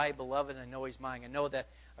 I'm my beloved, and I know He's mine. I know that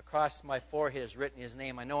across my forehead is written His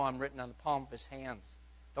name. I know I'm written on the palm of His hands.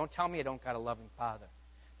 Don't tell me I don't got a loving Father.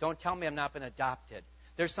 Don't tell me I've not been adopted.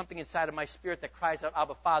 There's something inside of my spirit that cries out,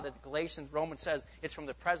 Abba, Father. The Galatians, Romans says it's from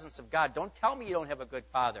the presence of God. Don't tell me you don't have a good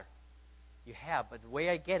Father. You have, but the way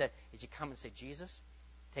I get it is you come and say, Jesus,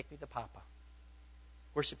 take me to Papa.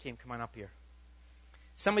 Worship team, come on up here.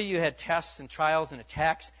 Some of you had tests and trials and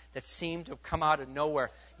attacks that seemed to have come out of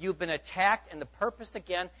nowhere. You've been attacked, and the purpose,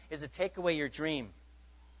 again, is to take away your dream.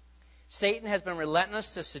 Satan has been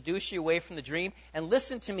relentless to seduce you away from the dream. And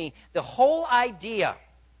listen to me, the whole idea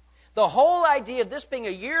of this being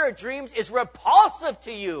a year of dreams is repulsive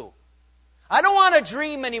to you. I don't want to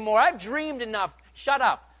dream anymore. I've dreamed enough. Shut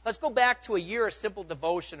up. Let's go back to a year of simple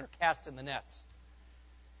devotion or casting the nets.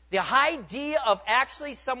 The idea of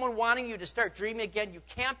actually someone wanting you to start dreaming again, you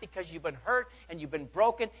can't because you've been hurt and you've been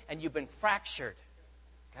broken and you've been fractured.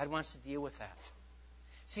 God wants to deal with that.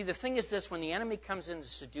 See, the thing is this, when the enemy comes in to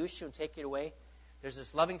seduce you and take you away, there's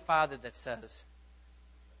this loving Father that says,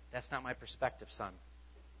 that's not my perspective, son,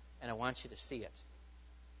 and I want you to see it.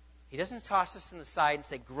 He doesn't toss us in the side and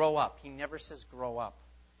say, grow up. He never says grow up.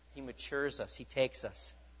 He matures us. He takes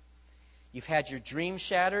us. You've had your dreams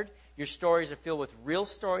shattered. Your stories are filled with real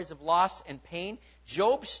stories of loss and pain.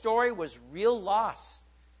 Job's story was real loss.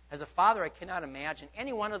 As a father, I cannot imagine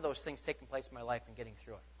any one of those things taking place in my life and getting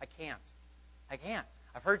through it. I can't.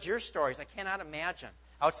 I've heard your stories. I cannot imagine,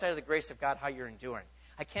 outside of the grace of God, how you're enduring.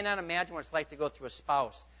 I cannot imagine what it's like to go through a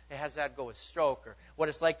spouse that has that go with stroke, or what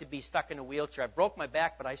it's like to be stuck in a wheelchair. I broke my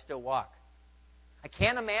back, but I still walk. I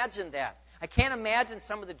can't imagine that. I can't imagine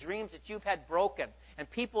some of the dreams that you've had broken, and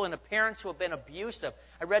people and the parents who have been abusive.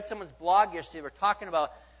 I read someone's blog yesterday. They were talking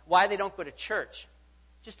about why they don't go to church.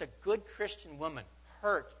 Just a good Christian woman,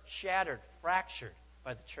 hurt, shattered, fractured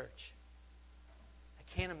by the church.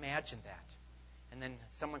 I can't imagine that. And then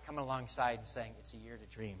someone coming alongside and saying, it's a year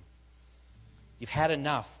to dream. You've had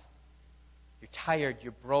enough. You're tired.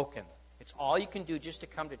 You're broken. It's all you can do just to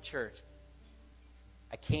come to church.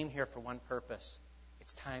 I came here for one purpose.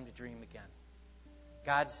 It's time to dream again.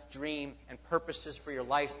 God's dream and purposes for your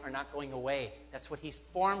life are not going away. That's what He's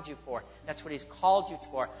formed you for. That's what He's called you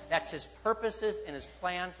for. That's His purposes and His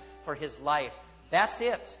plan for His life. That's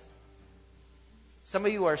it. Some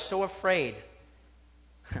of you are so afraid.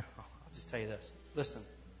 I'll just tell you this. Listen.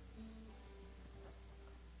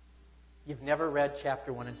 You've never read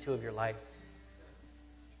chapter 1 and 2 of your life.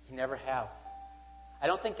 You never have. I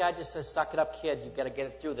don't think God just says, suck it up, kid. You've got to get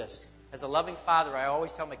it through this. As a loving father, I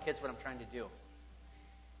always tell my kids what I'm trying to do.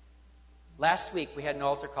 Last week, we had an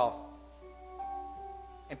altar call.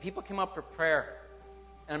 And people came up for prayer.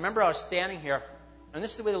 And I remember I was standing here, and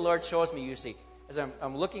this is the way the Lord shows me usually. As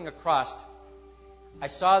I'm looking across, I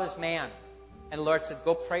saw this man, and the Lord said,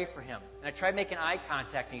 go pray for him. And I tried making eye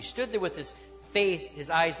contact, and he stood there with his face, his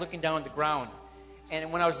eyes looking down at the ground.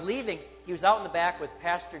 And when I was leaving, he was out in the back with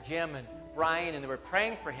Pastor Jim and Brian, and they were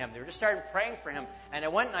praying for him. They were just starting praying for him. And I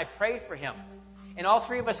went and I prayed for him. And all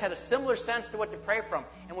three of us had a similar sense to what to pray from.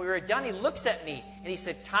 And when we were done, he looks at me, and he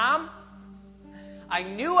said, Tom, I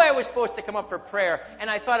knew I was supposed to come up for prayer, and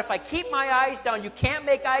I thought if I keep my eyes down, you can't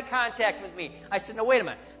make eye contact with me. I said, no, wait a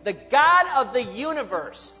minute. The God of the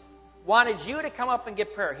universe wanted you to come up and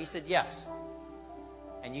get prayer. He said, yes.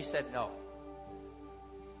 And you said no.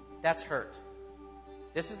 That's hurt.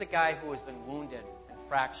 This is the guy who has been wounded and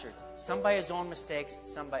fractured, some by his own mistakes,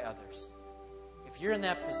 some by others. If you're in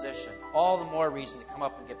that position, all the more reason to come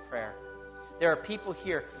up and get prayer. There are people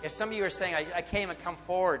here. If some of you are saying, I can't even come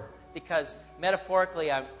forward because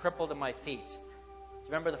metaphorically I'm crippled in my feet. Do you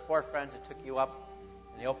remember the 4 friends that took you up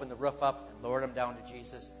and they opened the roof up and lowered them down to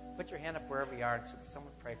Jesus? Put your hand up wherever you are and say,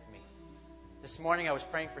 someone pray for me. This morning I was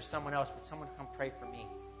praying for someone else, but someone come pray for me.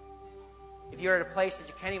 If you're at a place that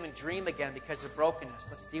you can't even dream again because of brokenness,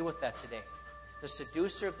 let's deal with that today. The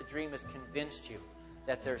seducer of the dream has convinced you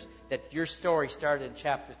that your story started in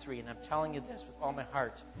chapter 3, and I'm telling you this with all my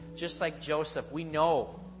heart. Just like Joseph, we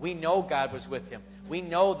know God was with him. We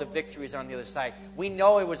know the victory is on the other side. We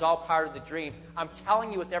know it was all part of the dream. I'm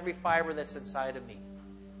telling you with every fiber that's inside of me,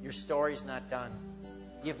 your story's not done.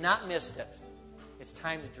 You've not missed it. It's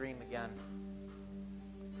time to dream again.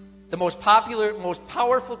 The most popular, most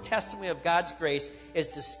powerful testimony of God's grace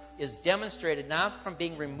is demonstrated not from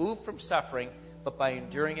being removed from suffering, but by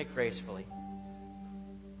enduring it gracefully.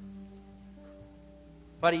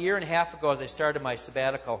 About a year and a half ago, as I started my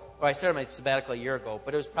sabbatical, I started my sabbatical a year ago,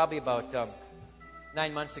 but it was probably about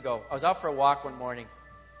 9 months ago. I was out for a walk one morning,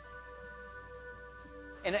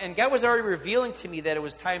 and God was already revealing to me that it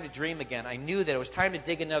was time to dream again. I knew that it was time to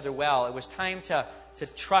dig another well. It was time to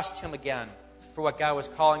trust Him again for what God was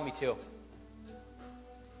calling me to.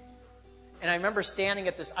 And I remember standing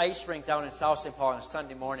at this ice rink down in South St. Paul on a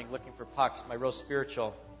Sunday morning looking for pucks, my real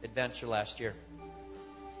spiritual adventure last year.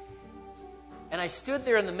 And I stood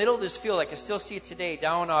there in the middle of this field. I can still see it today,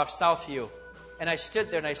 down off Southview. And I stood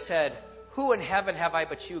there and I said, who in heaven have I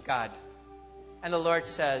but you, God? And the Lord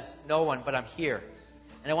says, no one, but I'm here.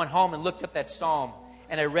 And I went home and looked up that psalm.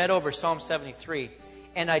 And I read over Psalm 73.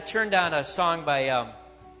 And I turned on a song by,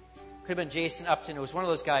 could have been Jason Upton. It was one of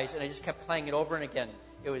those guys. And I just kept playing it over and again.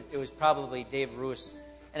 It was probably Dave Roos.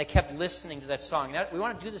 And I kept listening to that song. We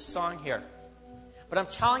want to do this song here. But I'm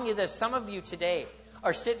telling you this, some of you today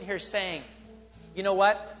are sitting here saying, you know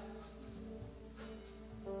what?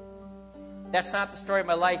 That's not the story of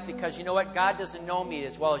my life, because you know what? God doesn't know me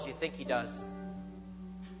as well as you think He does.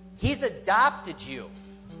 He's adopted you.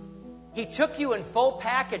 He took you in full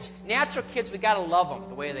package. Natural kids, we got to love them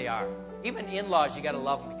the way they are. Even in-laws, you got to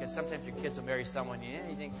love them, because sometimes your kids will marry someone.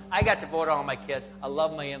 You think, I got to vote on all my kids. I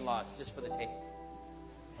love my in-laws, just for the tape.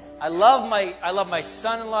 I love my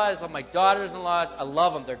son-in-laws. I love my daughters-in-laws. I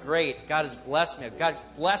love them. They're great. God has blessed me. God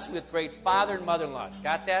blessed me with great father and mother-in-laws.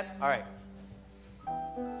 Got that? All right.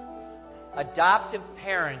 Adoptive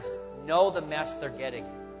parents know the mess they're getting.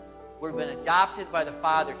 We've been adopted by the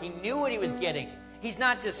Father. He knew what He was getting. He's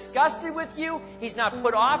not disgusted with you. He's not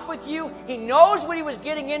put off with you. He knows what He was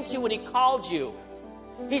getting into when He called you.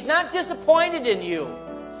 He's not disappointed in you.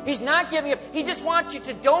 He's not giving up. He just wants you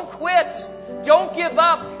to don't quit. Don't give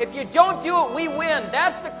up. If you don't do it, we win.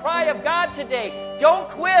 That's the cry of God today. Don't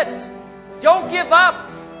quit. Don't give up.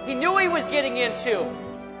 He knew He was getting into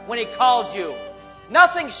when He called you.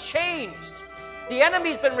 Nothing's changed. The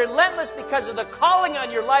enemy's been relentless because of the calling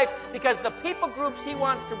on your life, because of the people groups he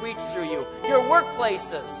wants to reach through you, your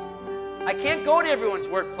workplaces. I can't go to everyone's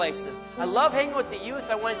workplaces. I love hanging with the youth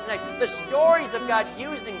on Wednesday night. The stories of God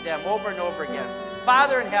using them over and over again.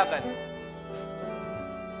 Father in heaven.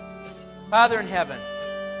 Father in heaven.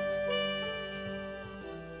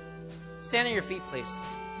 Stand on your feet, please.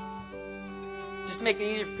 Just to make it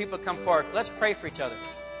easier for people to come forward. Let's pray for each other.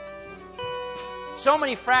 So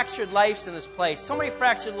many fractured lives in this place. So many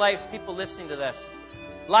fractured lives, people listening to this.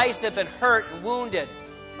 Lives that have been hurt and wounded.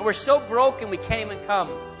 And we're so broken we can't even come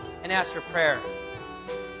and ask for prayer.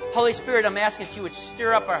 Holy Spirit, I'm asking that you would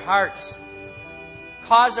stir up our hearts.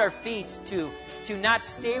 Cause our feet to not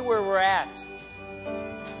stay where we're at.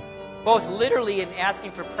 Both literally in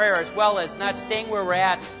asking for prayer, as well as not staying where we're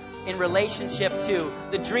at in relationship to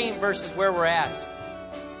the dream versus where we're at.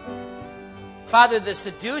 Father, the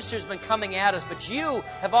seducer's been coming at us, but you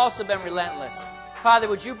have also been relentless. Father,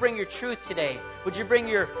 would you bring your truth today? Would you bring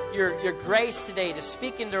your grace today to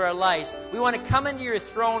speak into our lives? We want to come into your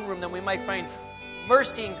throne room that we might find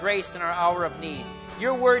mercy and grace in our hour of need.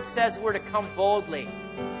 Your word says we're to come boldly.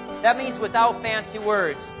 That means without fancy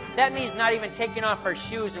words. That means not even taking off our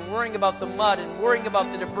shoes and worrying about the mud and worrying about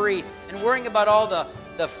the debris and worrying about all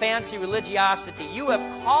the fancy religiosity. You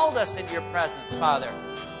have called us into your presence, Father.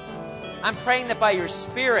 I'm praying that by your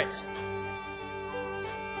Spirit,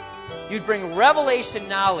 you'd bring revelation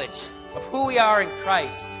knowledge of who we are in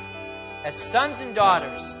Christ as sons and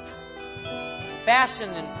daughters,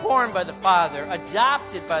 fashioned and formed by the Father,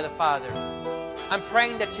 adopted by the Father. I'm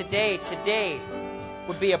praying that today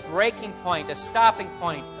would be a breaking point, a stopping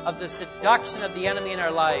point of the seduction of the enemy in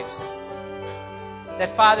our lives.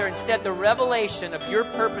 That, Father, instead the revelation of your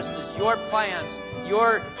purposes, your plans,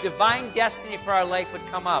 your divine destiny for our life would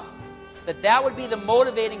come up. that would be the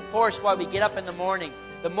motivating force while we get up in the morning,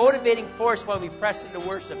 the motivating force while we press into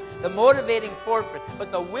worship, the motivating force,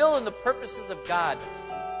 but the will and the purposes of God.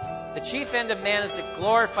 The chief end of man is to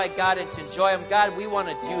glorify God and to enjoy Him. God, we want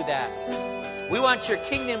to do that. We want your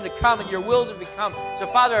kingdom to come and your will to become. So,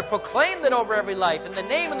 Father, I proclaim that over every life. In the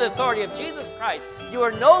name and the authority of Jesus Christ, you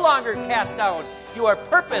are no longer cast down. You are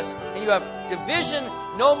purpose and you have division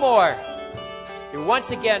no more. You're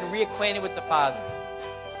once again reacquainted with the Father.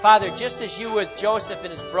 Father, just as you were with Joseph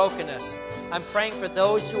in his brokenness, I'm praying for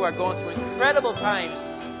those who are going through incredible times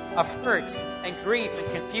of hurt and grief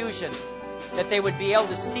and confusion, that they would be able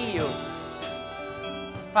to see you.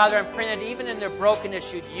 Father, I'm praying that even in their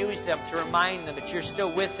brokenness, you'd use them to remind them that you're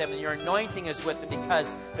still with them and your anointing is with them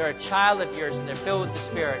because they're a child of yours and they're filled with the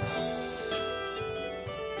Spirit.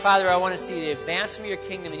 Father, I want to see the advancement of your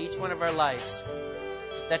kingdom in each one of our lives.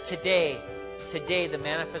 That today, the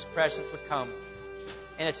manifest presence would come.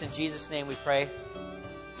 And it's in Jesus' name we pray.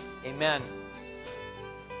 Amen.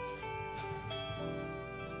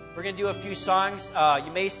 We're going to do a few songs.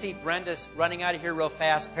 You may see Brenda's running out of here real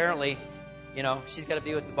fast. Apparently, she's got to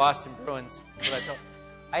be with the Boston Bruins.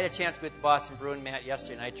 I had a chance to be with the Boston Bruin Matt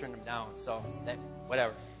yesterday, and I turned him down. So,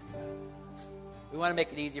 whatever. We want to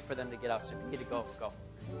make it easier for them to get out. So if you need to go, go.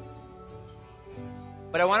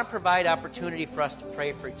 But I want to provide opportunity for us to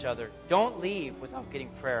pray for each other. Don't leave without getting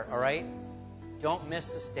prayer, all right? Don't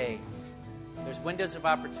miss this day. There's windows of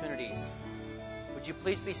opportunities. Would you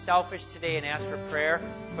please be selfish today and ask for prayer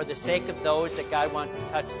for the sake of those that God wants to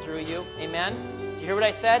touch through you? Amen? Did you hear what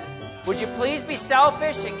I said? Would you please be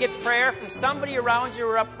selfish and get prayer from somebody around you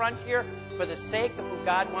or up front here for the sake of who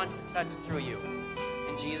God wants to touch through you?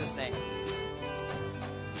 In Jesus' name.